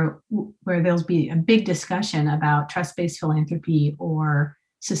where there'll be a big discussion about trust-based philanthropy or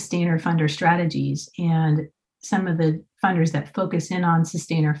sustainer funder strategies. And some of the funders that focus in on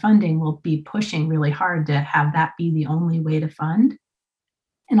sustainer funding will be pushing really hard to have that be the only way to fund.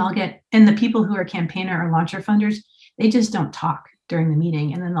 And the people who are campaigner or launcher funders, they just don't talk during the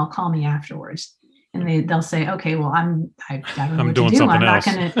meeting, and then they'll call me afterwards and they'll say, okay, well, I don't know what doing to do. Something I'm else.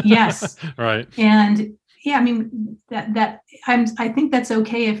 not going to, yes. Right. And yeah, I mean, I think that's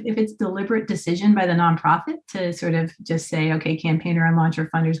okay if it's deliberate decision by the nonprofit to sort of just say, okay, campaigner and launcher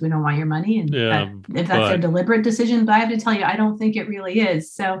funders, we don't want your money. And if that's their deliberate decision, but I have to tell you, I don't think it really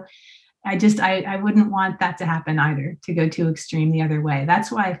is. So I wouldn't want that to happen either, to go too extreme the other way.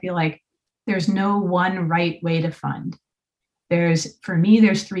 That's why I feel like there's no one right way to fund. For me,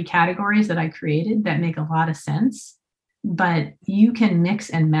 there's 3 categories that I created that make a lot of sense, but you can mix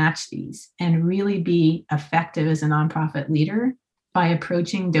and match these and really be effective as a nonprofit leader by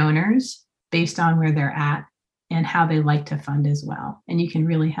approaching donors based on where they're at and how they like to fund as well. And you can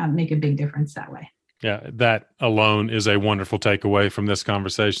really make a big difference that way. Yeah, that alone is a wonderful takeaway from this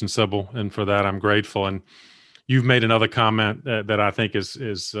conversation, Sybil. And for that, I'm grateful. And you've made another comment that I think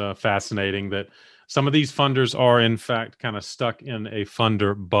is fascinating, that some of these funders are, in fact, kind of stuck in a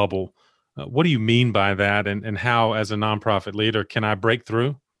funder bubble. What do you mean by that? And how, as a nonprofit leader, can I break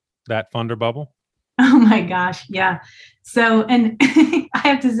through that funder bubble? Oh my gosh. Yeah. So, and I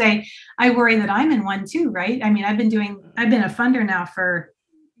have to say, I worry that I'm in one too, right? I mean, I've been a funder now for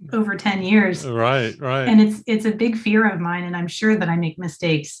over 10 years. Right. And it's a big fear of mine. And I'm sure that I make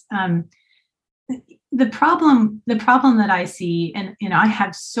mistakes. The problem that I see, and I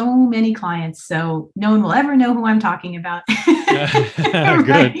have so many clients, so no one will ever know who I'm talking about.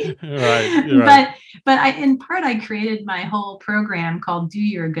 Good. Right. But in part, I created my whole program called Do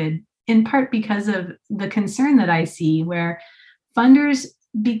Your Good, in part because of the concern that I see where funders,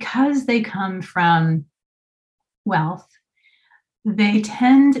 because they come from wealth, they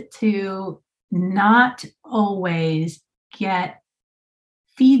tend to not always get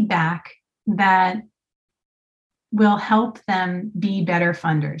feedback that will help them be better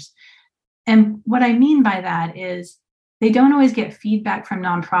funders. And what I mean by that is they don't always get feedback from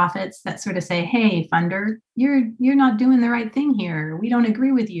nonprofits that sort of say, hey, funder, you're not doing the right thing here. We don't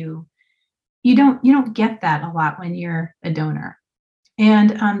agree with you. You don't get that a lot when you're a donor.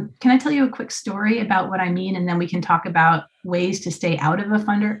 And can I tell you a quick story about what I mean? And then we can talk about ways to stay out of a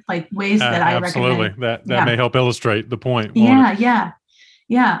funder, like ways that I absolutely. recommend. That may help illustrate the point. Yeah.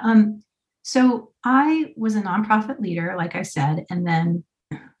 So I was a nonprofit leader, like I said, and then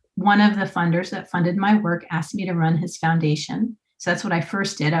one of the funders that funded my work asked me to run his foundation. So that's what I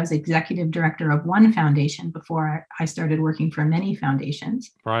first did. I was executive director of one foundation before I started working for many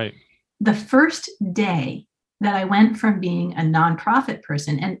foundations. Right. The first day that I went from being a nonprofit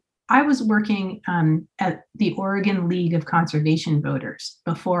person, and I was working at the Oregon League of Conservation Voters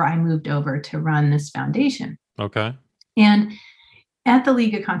before I moved over to run this foundation. Okay. And at the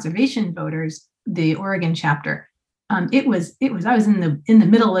League of Conservation Voters, the Oregon chapter, I was in the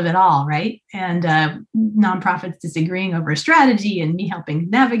middle of it all, right? And nonprofits disagreeing over strategy and me helping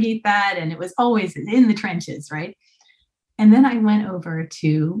navigate that. And it was always in the trenches, right? And then I went over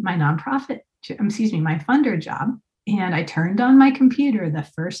to my my funder job. And I turned on my computer the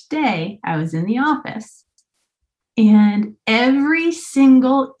first day I was in the office. And every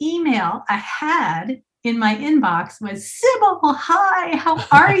single email I had in my inbox was, Sybil, hi, how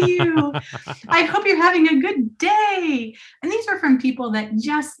are you? I hope you're having a good day. And these were from people that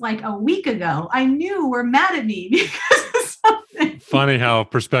just like a week ago I knew were mad at me because of something. Funny how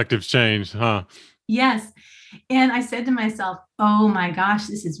perspectives change, huh? Yes. And I said to myself, oh my gosh,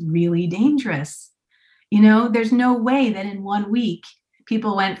 this is really dangerous. There's no way that in 1 week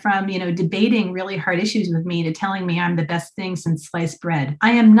people went from, debating really hard issues with me to telling me I'm the best thing since sliced bread.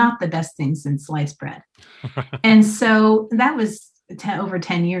 I am not the best thing since sliced bread. And so that was over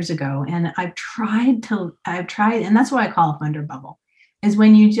 10 years ago. And I've tried, and that's what I call a funder bubble, is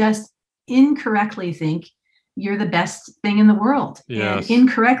when you just incorrectly think you're the best thing in the world. Yes. And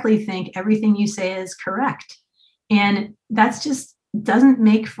incorrectly think everything you say is correct. And that's just doesn't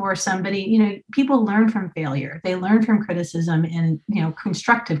make for somebody, people learn from failure. They learn from criticism and,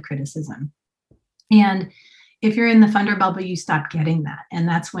 constructive criticism. And if you're in the funder bubble, you stop getting that. And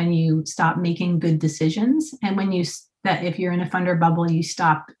that's when you stop making good decisions. And if you're in a funder bubble, you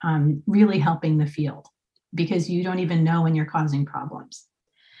stop really helping the field because you don't even know when you're causing problems.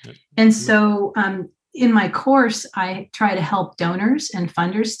 And so in my course, I try to help donors and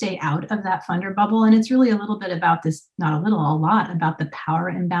funders stay out of that funder bubble. And it's really a little bit about this, not a little, a lot about the power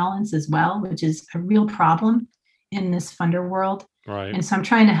imbalance as well, which is a real problem in this funder world. Right. And so I'm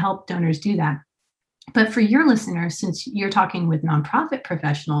trying to help donors do that. But for your listeners, since you're talking with nonprofit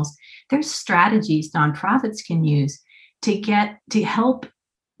professionals, there's strategies nonprofits can use to help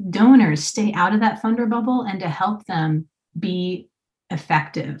donors stay out of that funder bubble and to help them be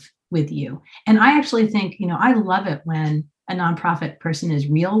effective with you. And I actually think, I love it when a nonprofit person is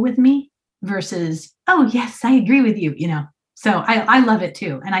real with me versus, oh, yes, I agree with you, So I love it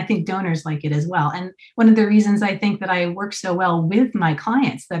too. And I think donors like it as well. And one of the reasons I think that I work so well with my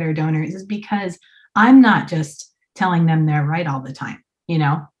clients that are donors is because I'm not just telling them they're right all the time.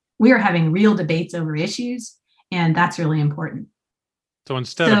 We are having real debates over issues, and that's really important. So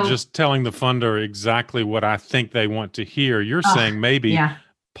instead of just telling the funder exactly what I think they want to hear, you're saying maybe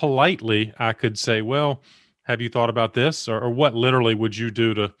politely, I could say, well, have you thought about this? Or what literally would you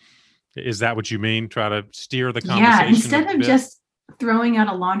do is that what you mean? Try to steer the conversation? Yeah, instead of just throwing out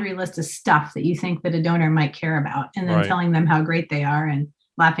a laundry list of stuff that you think that a donor might care about and then telling them how great they are and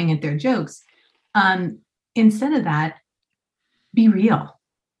laughing at their jokes. Instead of that, be real,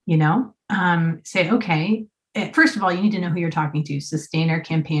 say, okay, first of all, you need to know who you're talking to, sustainer,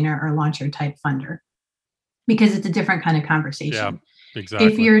 campaigner, or launcher type funder, because it's a different kind of conversation. Yeah.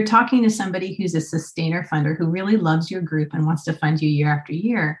 Exactly. If you're talking to somebody who's a sustainer funder who really loves your group and wants to fund you year after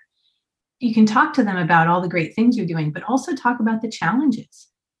year, you can talk to them about all the great things you're doing, but also talk about the challenges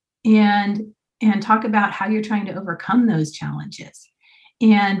and talk about how you're trying to overcome those challenges.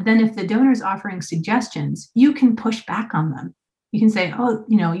 And then if the donor's offering suggestions, you can push back on them. You can say, oh,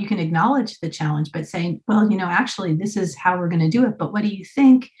 you can acknowledge the challenge, but saying, well, actually, this is how we're going to do it. But what do you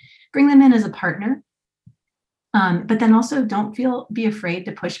think? Bring them in as a partner. But then also don't be afraid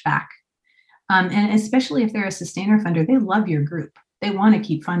to push back. And especially if they're a sustainer funder, they love your group. They want to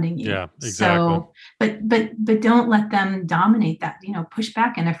keep funding you. Yeah, exactly. So, but don't let them dominate that, push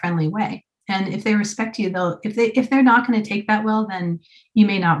back in a friendly way. And if they respect you, if they're not going to take that well, then you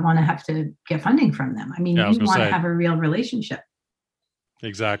may not want to have to get funding from them. I mean, you want to have a real relationship.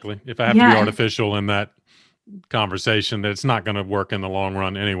 Exactly. If I have to be artificial in that conversation that it's not going to work in the long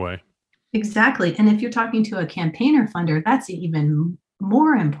run anyway. Exactly. And if you're talking to a campaigner funder, that's an even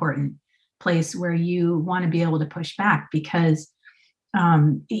more important place where you want to be able to push back because,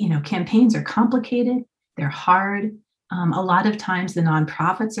 campaigns are complicated, they're hard. A lot of times the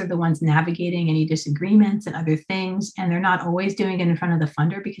nonprofits are the ones navigating any disagreements and other things, and they're not always doing it in front of the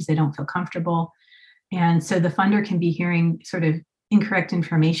funder because they don't feel comfortable. And so the funder can be hearing sort of incorrect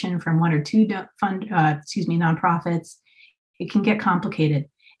information from one or two nonprofits. It can get complicated.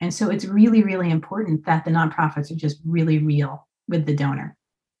 And so it's really, really important that the nonprofits are just really real with the donor.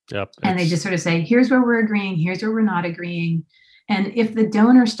 Yep. And they just sort of say, here's where we're agreeing, here's where we're not agreeing. And if the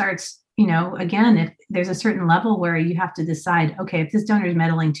donor starts, again, if there's a certain level where you have to decide, okay, if this donor is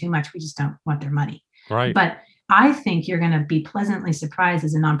meddling too much, we just don't want their money. Right. But I think you're going to be pleasantly surprised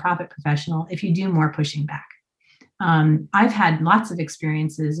as a nonprofit professional if you do more pushing back. I've had lots of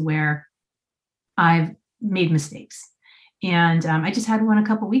experiences where I've made mistakes. And I just had one a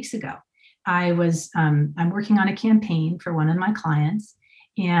couple of weeks ago. I'm working on a campaign for one of my clients,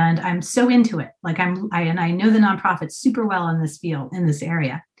 and I'm so into it. Like I know the nonprofit super well in this field, in this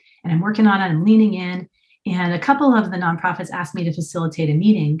area, and I'm working on it. I'm leaning in, and a couple of the nonprofits asked me to facilitate a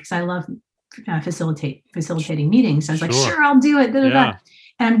meeting because I love facilitating meetings. So I was like, sure, I'll do it. And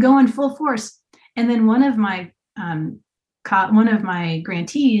I'm going full force. And then one of my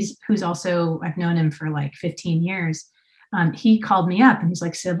grantees, who's also, I've known him for like 15 years. He called me up and he's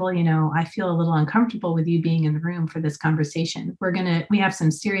like, Sybil, I feel a little uncomfortable with you being in the room for this conversation. We have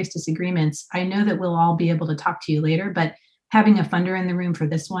some serious disagreements. I know that we'll all be able to talk to you later, but having a funder in the room for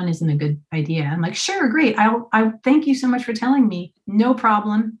this one isn't a good idea. I'm like, sure, great. I thank you so much for telling me. No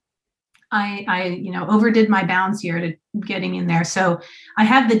problem. I overdid my bounds here to getting in there. So I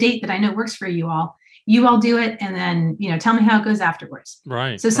have the date that I know works for you all. You all do it, and then tell me how it goes afterwards.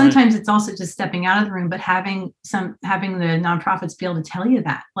 Right. So sometimes it's also just stepping out of the room, but having the nonprofits be able to tell you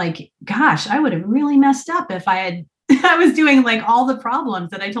that, like, gosh, I would have really messed up if I was doing like all the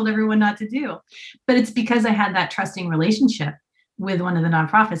problems that I told everyone not to do. But it's because I had that trusting relationship with one of the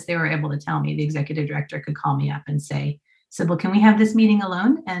nonprofits. They were able to tell me. The executive director could call me up and say, Sybil, can we have this meeting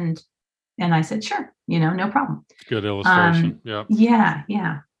alone? And I said, sure, no problem. Good illustration.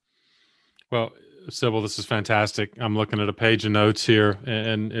 Yeah. Well, Sybil, this is fantastic. I'm looking at a page of notes here,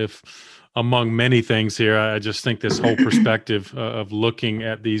 and if among many things here, I just think this whole perspective of looking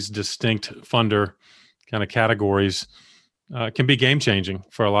at these distinct funder kind of categories can be game-changing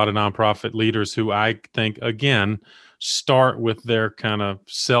for a lot of nonprofit leaders who I think, again, start with their kind of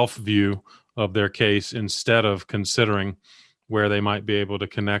self-view of their case instead of considering where they might be able to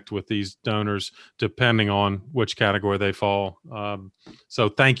connect with these donors, depending on which category they fall. So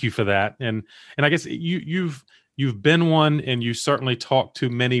thank you for that. And I guess you've been one, and you certainly talk to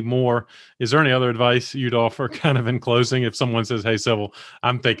many more. Is there any other advice you'd offer kind of in closing? If someone says, hey, Sybil,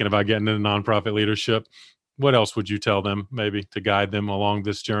 I'm thinking about getting into nonprofit leadership, what else would you tell them maybe to guide them along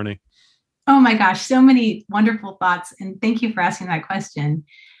this journey? Oh my gosh, so many wonderful thoughts. And thank you for asking that question.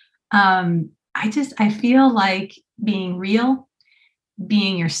 I feel like being real,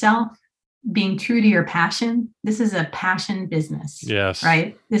 being yourself, being true to your passion. This is a passion business. Yes.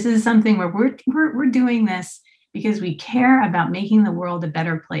 Right. This is something where we're doing this because we care about making the world a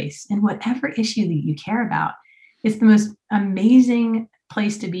better place. And whatever issue that you care about, it's the most amazing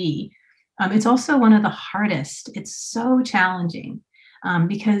place to be. It's also one of the hardest. It's so challenging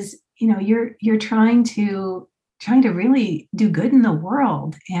because you're trying to really do good in the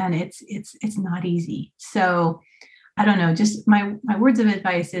world, and it's not easy. So I don't know, just my words of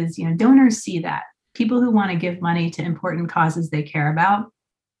advice is, donors see that. People who want to give money to important causes they care about,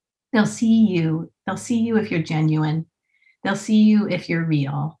 they'll see you. They'll see you if you're genuine. They'll see you if you're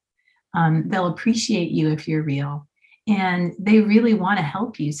real. They'll appreciate you if you're real. And they really want to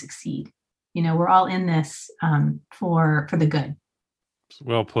help you succeed. We're all in this for the good.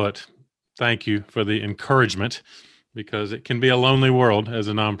 Well put. Thank you for the encouragement, because it can be a lonely world as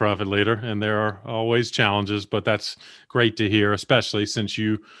a nonprofit leader, and there are always challenges, but that's great to hear, especially since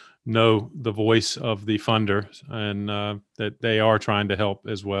you know the voice of the funder and that they are trying to help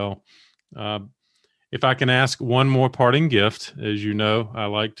as well. If I can ask one more parting gift, as you know, I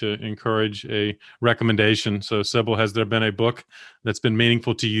like to encourage a recommendation. So, Sybil, has there been a book that's been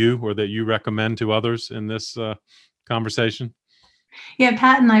meaningful to you or that you recommend to others in this conversation? Yeah,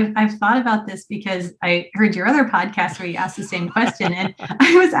 Patton, I've thought about this because I heard your other podcast where you asked the same question, and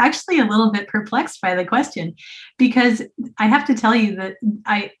I was actually a little bit perplexed by the question, because I have to tell you that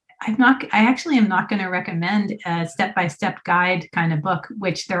I actually am not going to recommend a step-by-step guide kind of book,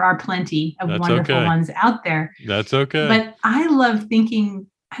 which there are plenty of wonderful ones out there. That's okay. But I love thinking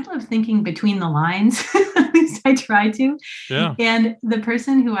between the lines. least I try to. Yeah. And the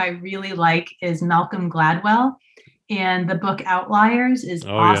person who I really like is Malcolm Gladwell. And the book Outliers is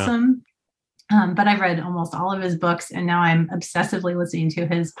awesome. Yeah. But I've read almost all of his books, and now I'm obsessively listening to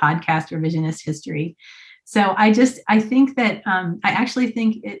his podcast, Revisionist History. So I think that I actually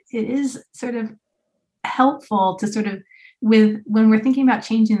think it is sort of helpful to sort of, when we're thinking about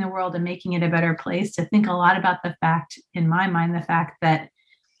changing the world and making it a better place, to think a lot about the fact, in my mind, the fact that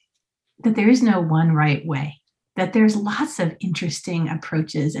there is no one right way, that there's lots of interesting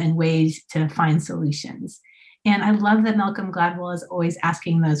approaches and ways to find solutions. And I love that Malcolm Gladwell is always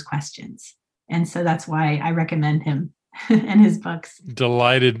asking those questions. And so that's why I recommend him and his books.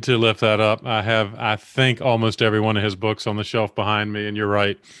 Delighted to lift that up. I have, I think, almost every one of his books on the shelf behind me. And you're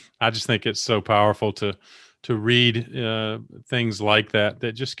right. I just think it's so powerful to read things like that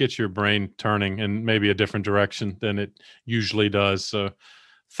just gets your brain turning in maybe a different direction than it usually does. So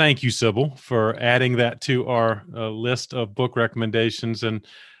thank you, Sybil, for adding that to our list of book recommendations. And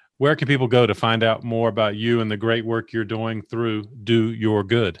where can people go to find out more about you and the great work you're doing through Do Your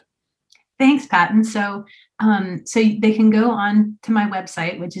Good? Thanks, Patton. So they can go on to my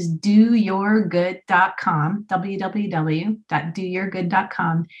website, which is doyourgood.com,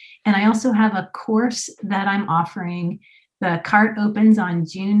 www.doyourgood.com. And I also have a course that I'm offering. The cart opens on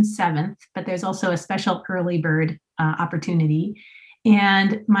June 7th, but there's also a special early bird opportunity.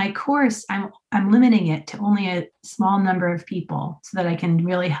 And my course, I'm limiting it to only a small number of people so that I can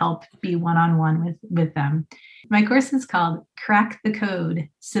really help be one-on-one with them. My course is called Crack the Code,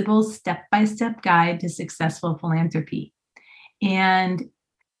 Sybil's Step-by-Step Guide to Successful Philanthropy. And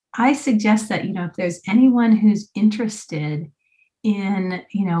I suggest that, if there's anyone who's interested in,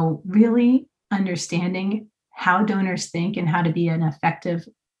 really understanding how donors think and how to be an effective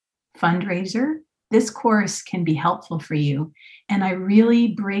fundraiser, this course can be helpful for you. And I really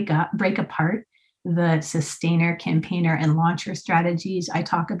break apart the sustainer, campaigner, and launcher strategies. I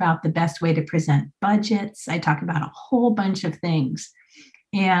talk about the best way to present budgets. I talk about a whole bunch of things.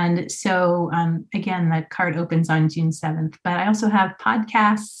 And so, again, the cart opens on June 7th, but I also have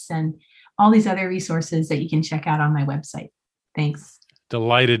podcasts and all these other resources that you can check out on my website. Thanks.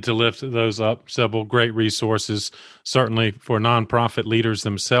 Delighted to lift those up. Several great resources, certainly for nonprofit leaders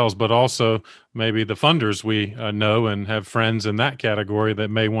themselves, but also maybe the funders we know and have friends in that category that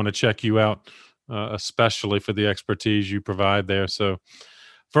may want to check you out, especially for the expertise you provide there. So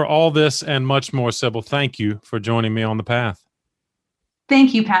for all this and much more, Sybil, thank you for joining me on The Path.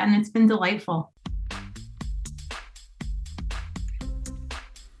 Thank you, Patton. It's been delightful.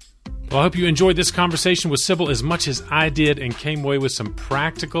 Well, I hope you enjoyed this conversation with Sybil as much as I did and came away with some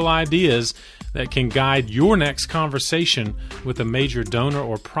practical ideas that can guide your next conversation with a major donor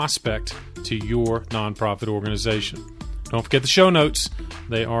or prospect to your nonprofit organization. Don't forget the show notes.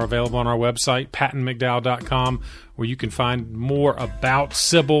 They are available on our website, pattonmcdowell.com, where you can find more about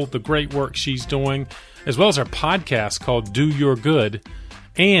Sybil, the great work she's doing, as well as our podcast called Do Your Good,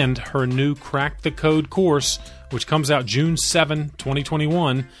 and her new Crack the Code course, which comes out June 7,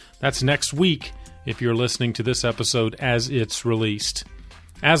 2021. That's next week if you're listening to this episode as it's released.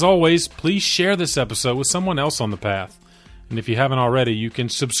 As always, please share this episode with someone else on the path. And if you haven't already, you can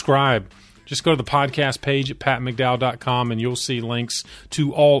subscribe. Just go to the podcast page at pattonmcdowell.com and you'll see links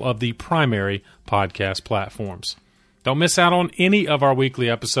to all of the primary podcast platforms. Don't miss out on any of our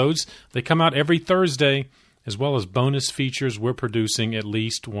weekly episodes. They come out every Thursday, as well as bonus features we're producing at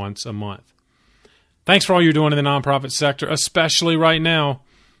least once a month. Thanks for all you're doing in the nonprofit sector, especially right now.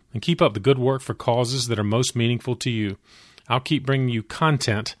 And keep up the good work for causes that are most meaningful to you. I'll keep bringing you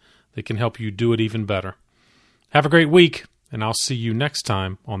content that can help you do it even better. Have a great week, and I'll see you next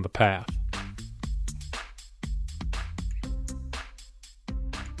time on The Path.